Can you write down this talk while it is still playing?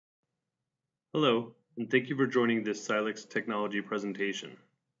Hello, and thank you for joining this Silex technology presentation.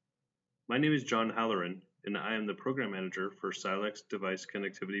 My name is John Halloran, and I am the Program Manager for Silex Device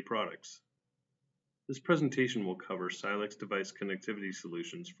Connectivity Products. This presentation will cover Silex device connectivity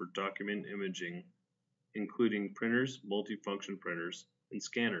solutions for document imaging, including printers, multifunction printers, and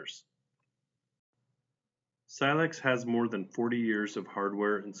scanners. Silex has more than 40 years of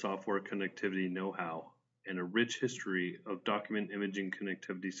hardware and software connectivity know-how and a rich history of document imaging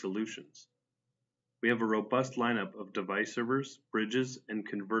connectivity solutions. We have a robust lineup of device servers, bridges, and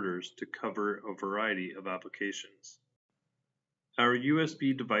converters to cover a variety of applications. Our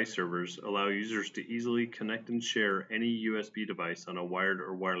USB device servers allow users to easily connect and share any USB device on a wired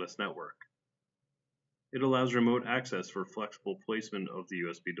or wireless network. It allows remote access for flexible placement of the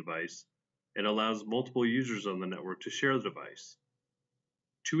USB device and allows multiple users on the network to share the device.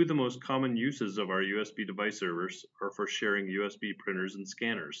 Two of the most common uses of our USB device servers are for sharing USB printers and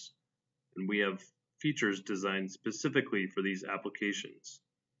scanners, and we have features designed specifically for these applications.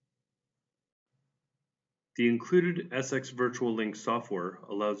 The included SX Virtual Link software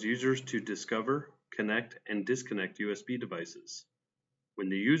allows users to discover, connect, and disconnect USB devices. When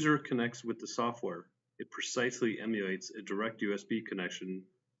the user connects with the software, it precisely emulates a direct USB connection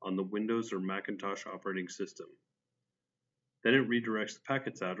on the Windows or Macintosh operating system. Then it redirects the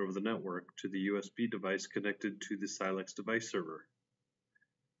packets out over the network to the USB device connected to the Silex device server.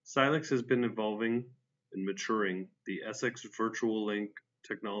 Silex has been evolving and maturing the SX Virtual Link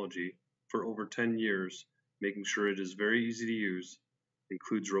technology for over 10 years, making sure it is very easy to use,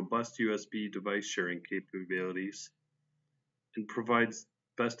 includes robust USB device sharing capabilities, and provides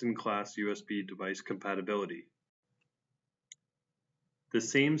best-in-class USB device compatibility. The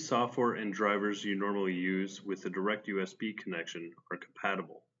same software and drivers you normally use with a direct USB connection are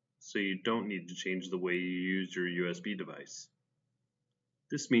compatible, so you don't need to change the way you use your USB device.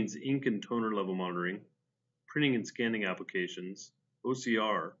 This means ink and toner level monitoring, printing and scanning applications,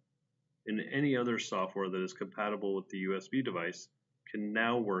 OCR, and any other software that is compatible with the USB device can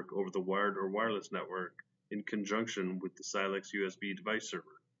now work over the wired or wireless network in conjunction with the Silex USB device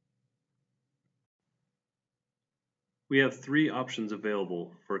server. We have three options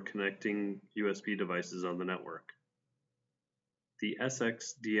available for connecting USB devices on the network. The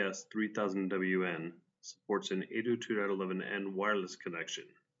SX-BR-4600WAN supports an 802.11n wireless connection,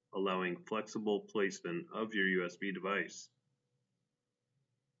 allowing flexible placement of your USB device.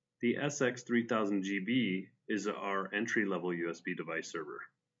 The SX-3000GB is our entry-level USB device server.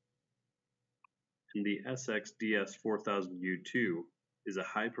 And the SX-BR-4000U2 is a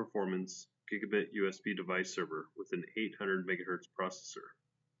high-performance gigabit USB device server with an 800 MHz processor.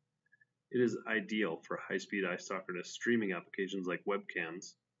 It is ideal for high-speed isochronous streaming applications like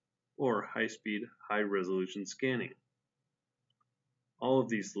webcams or high-speed, high-resolution scanning. All of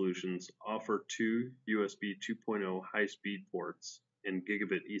these solutions offer two USB 2.0 high-speed ports and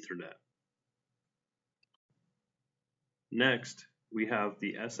gigabit Ethernet. Next, we have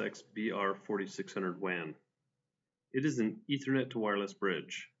the SX-BR-4600WAN. It is an Ethernet to wireless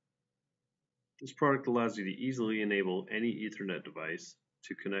bridge. This product allows you to easily enable any Ethernet device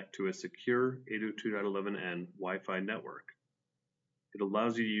to connect to a secure 802.11n Wi-Fi network. It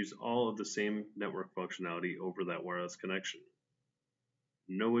allows you to use all of the same network functionality over that wireless connection.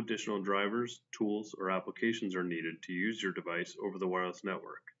 No additional drivers, tools, or applications are needed to use your device over the wireless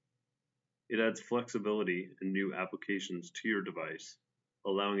network. It adds flexibility and new applications to your device,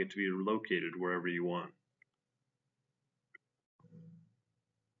 allowing it to be located wherever you want.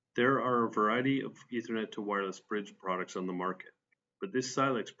 There are a variety of Ethernet to wireless bridge products on the market, but this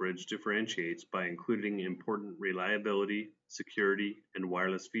Silex bridge differentiates by including important reliability, security, and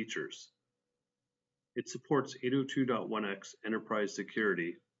wireless features. It supports 802.1x enterprise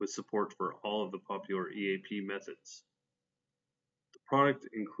security with support for all of the popular EAP methods. The product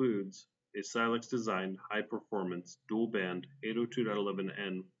includes a Silex-designed high-performance dual-band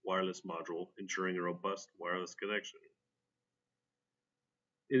 802.11n wireless module ensuring a robust wireless connection.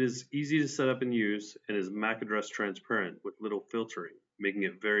 It is easy to set up and use and is MAC address transparent with little filtering, making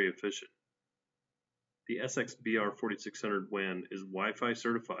it very efficient. The SX-BR-4600WAN is Wi-Fi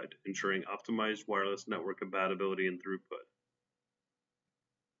certified, ensuring optimized wireless network compatibility and throughput.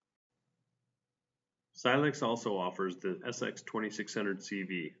 Silex also offers the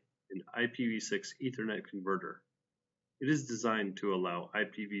SX-2600CV, an IPv6 Ethernet converter. It is designed to allow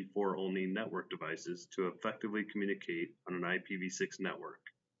IPv4 only network devices to effectively communicate on an IPv6 network.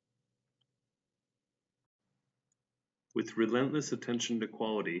 With relentless attention to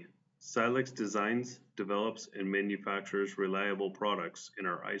quality, Silex designs, develops, and manufactures reliable products in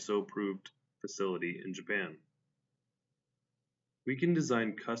our ISO-approved facility in Japan. We can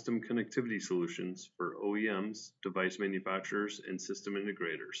design custom connectivity solutions for OEMs, device manufacturers, and system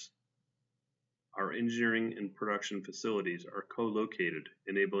integrators. Our engineering and production facilities are co-located,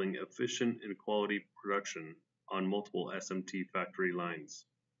 enabling efficient and quality production on multiple SMT factory lines.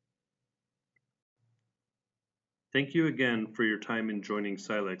 Thank you again for your time in joining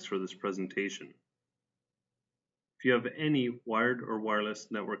Silex for this presentation. If you have any wired or wireless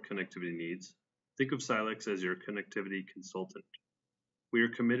network connectivity needs, think of Silex as your connectivity consultant. We are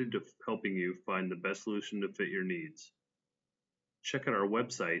committed to helping you find the best solution to fit your needs. Check out our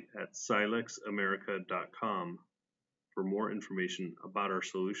website at silexamerica.com for more information about our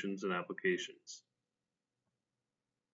solutions and applications.